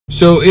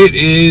So it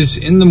is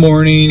in the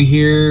morning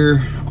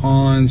here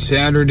on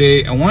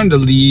Saturday. I wanted to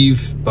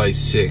leave by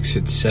 6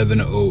 at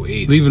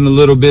 7:08. Leaving a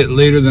little bit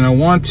later than I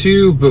want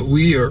to, but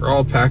we are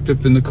all packed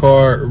up in the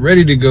car,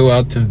 ready to go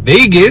out to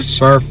Vegas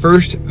for our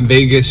first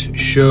Vegas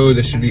show.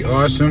 This should be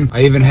awesome.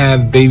 I even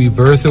have baby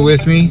Bertha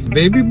with me.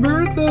 Baby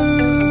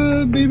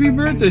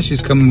Bertha,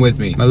 she's coming with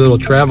me. My little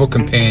travel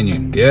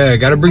companion. Yeah,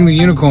 gotta bring the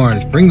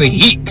unicorns. Bring the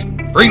heat.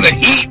 Bring the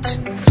heat.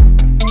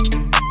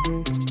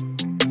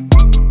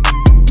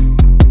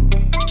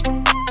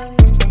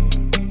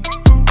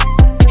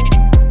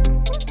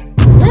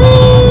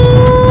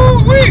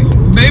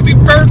 Baby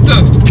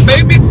Bertha!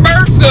 Baby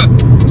Bertha!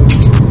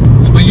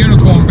 It's my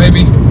unicorn,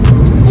 baby.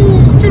 Ooh,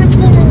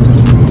 unicorns!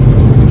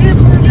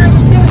 Unicorns are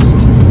the best!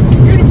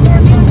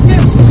 Unicorns are the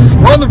best!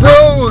 We're on the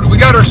road! We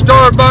got our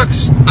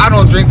Starbucks. I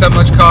don't drink that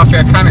much coffee.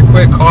 I kind of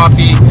quit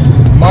coffee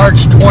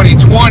March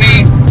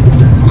 2020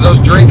 because I was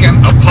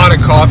drinking a pot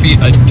of coffee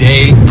a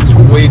day. It's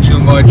way too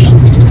much.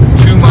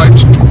 Too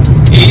much.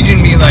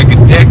 Aging me like a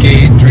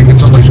decade drinking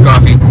so much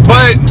coffee.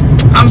 But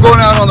I'm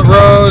going out on the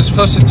road. It's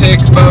supposed to take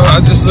about,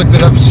 I just looked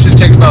it up, it should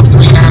take about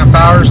 3.5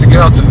 hours to get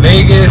out to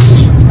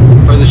Vegas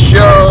for the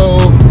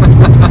show.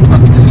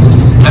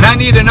 And I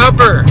need an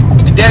upper.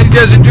 And Daddy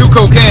doesn't do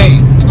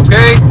cocaine,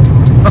 okay?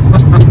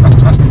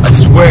 I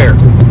swear,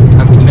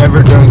 I've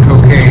never done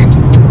cocaine.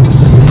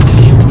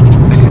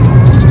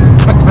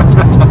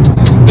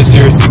 But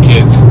seriously,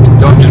 kids,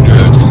 don't do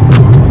drugs.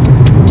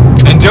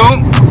 And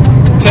don't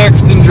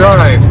text and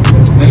drive.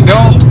 And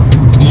don't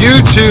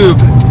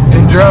YouTube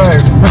and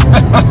drive.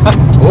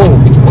 Oh.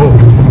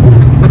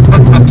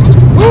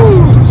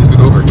 Woo, scoot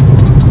over.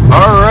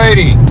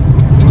 Alrighty,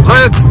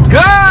 let's go!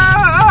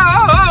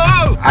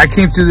 I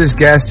came through this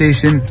gas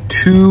station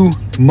 2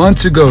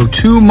 months ago.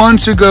 2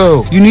 months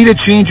ago. You need to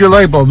change your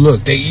light bulb.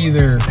 Look, they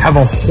either have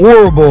a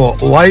horrible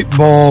light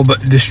bulb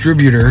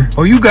distributor,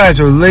 or you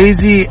guys are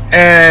lazy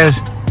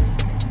as...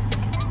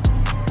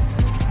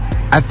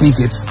 I think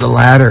it's the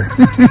latter.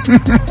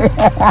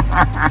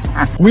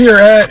 We are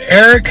at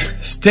Eric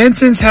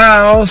Stinson's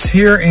house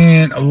here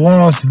in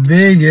Las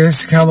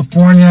Vegas,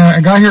 California.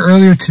 I got here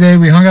earlier today.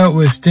 We hung out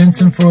with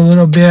Stinson for a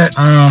little bit.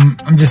 I'm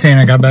just saying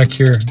I got back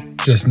here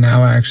just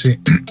now, actually.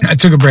 I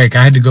took a break.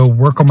 I had to go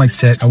work on my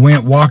set. I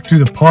walked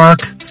through the park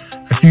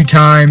a few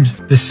times.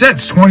 The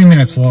set's 20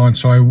 minutes long,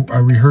 so I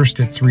rehearsed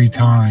it 3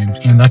 times,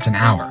 and that's an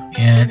hour.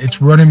 And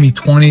it's running me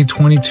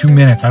 22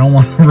 minutes. I don't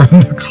want to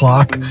run the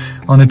clock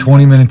on a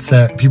 20-minute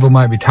set. People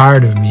might be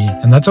tired of me,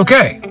 and that's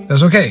okay.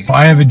 That's okay.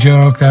 I have a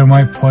joke that I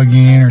might plug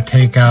in or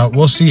take out.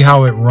 We'll see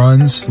how it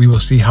runs. We will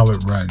see how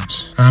it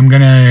runs. I'm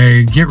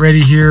gonna get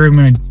ready here. I'm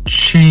gonna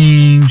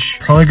change.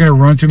 Probably gonna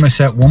run through my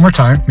set one more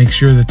time, make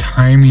sure the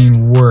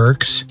timing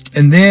works.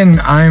 And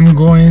then I'm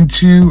going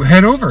to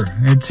head over.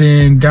 It's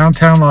in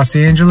downtown Los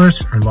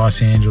Angeles, or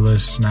Los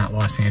Angeles, not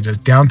Los Angeles,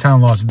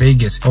 downtown Las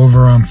Vegas,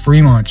 over on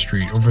Fremont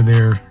Street, over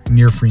there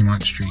near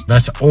Fremont Street.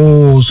 That's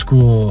old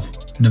school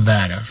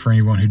Nevada, for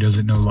anyone who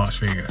doesn't know Las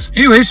Vegas.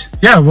 Anyways,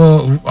 yeah,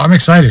 well, I'm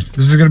excited.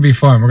 This is gonna be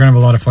fun. We're gonna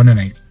have a lot of fun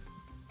tonight.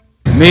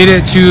 Made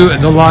it to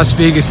the Las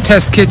Vegas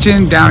Test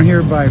Kitchen down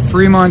here by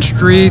Fremont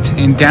Street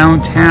in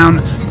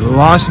downtown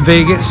Las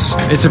Vegas.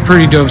 It's a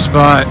pretty dope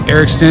spot.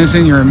 Eric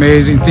Stinson, you're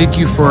amazing. Thank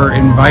you for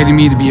inviting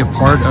me to be a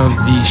part of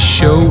the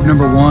show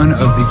 #1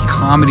 of the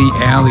Comedy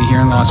Alley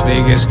here in Las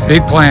Vegas.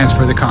 Big plans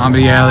for the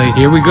Comedy Alley.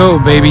 Here we go,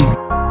 baby.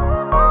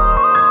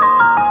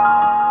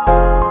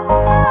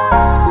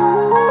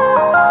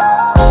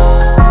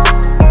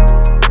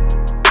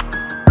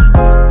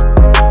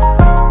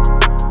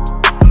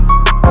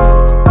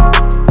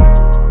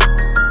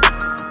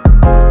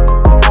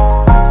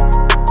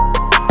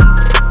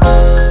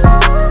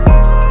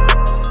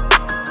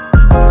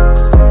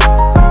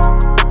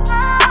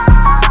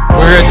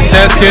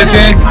 Test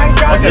Kitchen.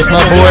 That's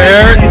my boy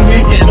Eric.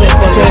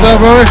 What's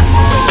up, brother?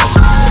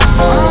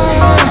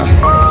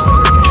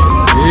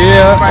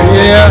 Yeah.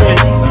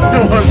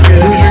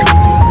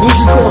 Who's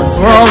recording?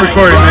 We're all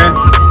recording, man.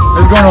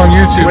 It's going on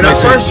YouTube. When I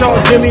first saw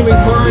Jimmy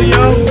McMurray,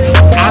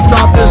 I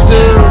thought this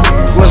dude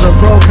was a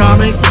pro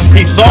comic.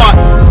 He thought.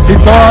 I was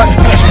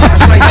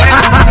like,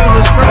 damn, this dude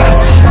was fresh.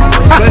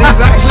 But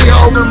he's actually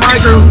an open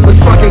micer with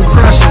fucking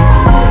crushing.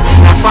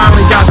 I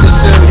finally got this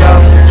dude, yo.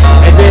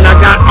 And then I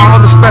got all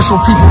the special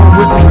people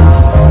with me.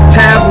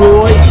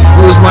 Tabloid,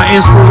 who is my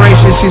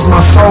inspiration. She's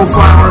my soul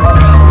flower.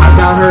 I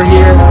got her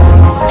here.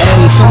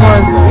 Hey,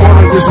 someone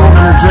ordered this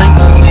woman a drink.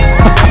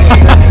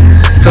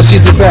 Because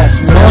she's the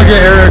best. Someone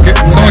get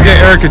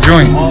Eric a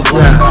joint.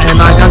 Yeah,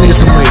 and I need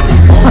some weed.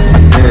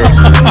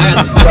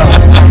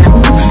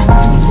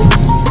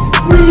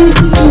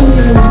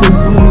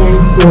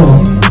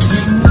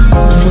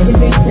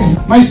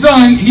 My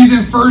son, he's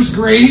in 1st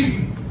grade.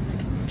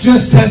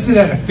 Just tested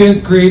at a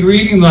 5th grade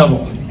reading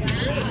level.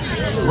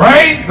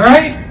 Right?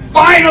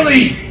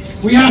 Finally!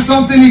 We have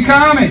something in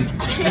common.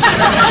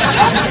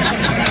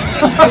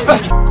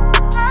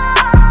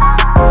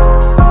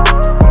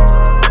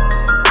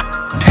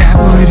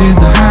 Tabloid in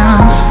the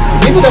house.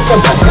 Give it up for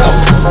the hell.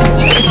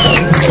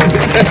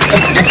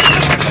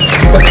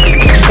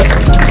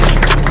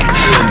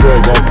 I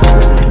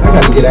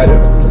gotta get out of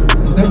it.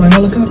 Is that my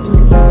helicopter?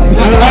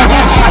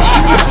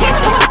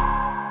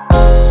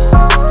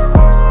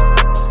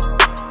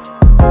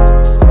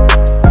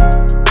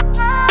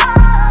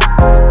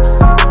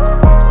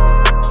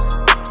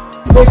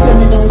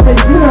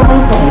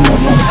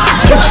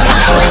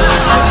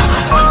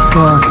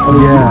 Fuck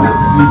yeah.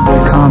 The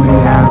Comedy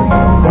Alley.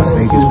 Las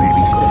Vegas,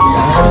 baby.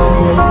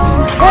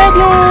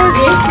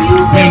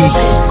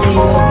 Peace.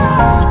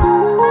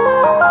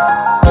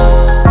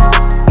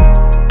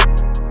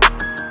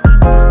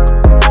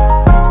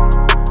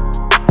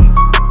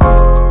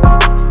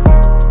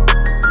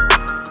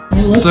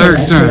 It's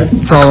Eric's turn.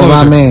 It's all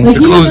about me. The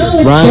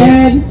closer.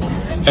 Right?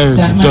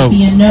 Eric's dope.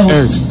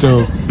 Eric's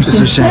dope. It's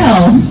a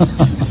shame.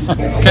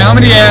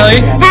 Comedy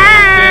Alley.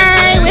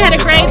 Hi! We had a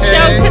great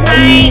show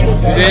tonight.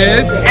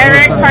 Did?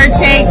 Eric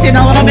partaked in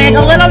a little bit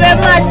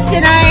much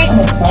tonight.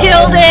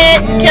 Killed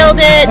it.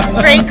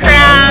 Great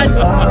crowd.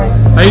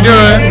 How you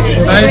doing?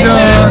 How you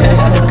doing?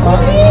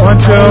 One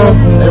show.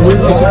 And we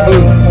need some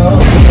food.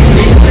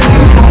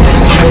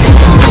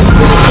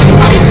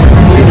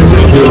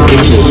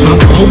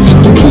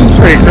 It's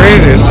pretty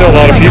crazy. There's still a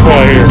lot of people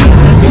out here.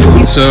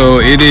 So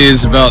it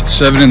is about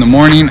 7 in the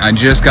morning. I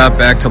just got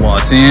back to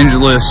Los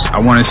Angeles. I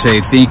want to say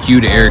thank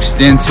you to Eric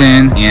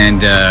Stinson and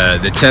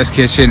the Test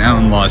Kitchen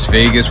out in Las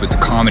Vegas with the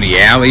Comedy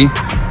Alley.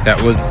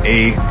 That was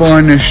a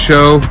fun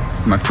show.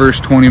 My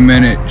first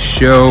 20-minute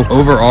show.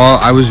 Overall,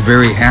 I was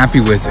very happy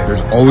with it.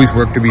 There's always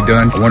work to be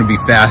done. I want to be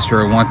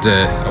faster. I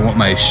want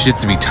my shit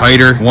to be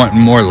tighter. I want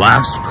more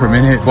laughs per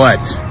minute.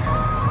 But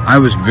I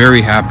was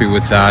very happy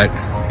with that.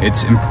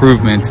 It's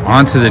improvement.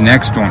 On to the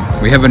next one.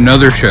 We have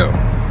another show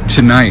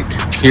tonight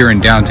here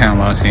in downtown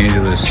Los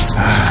Angeles.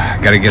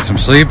 Gotta get some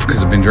sleep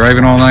because I've been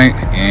driving all night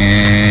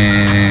and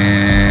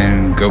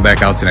go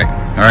back out tonight.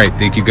 All right,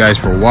 thank you guys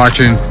for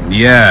watching.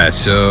 Yeah,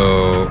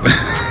 so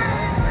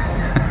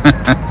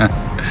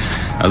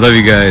I love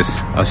you guys.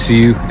 I'll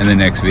see you in the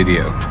next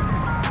video.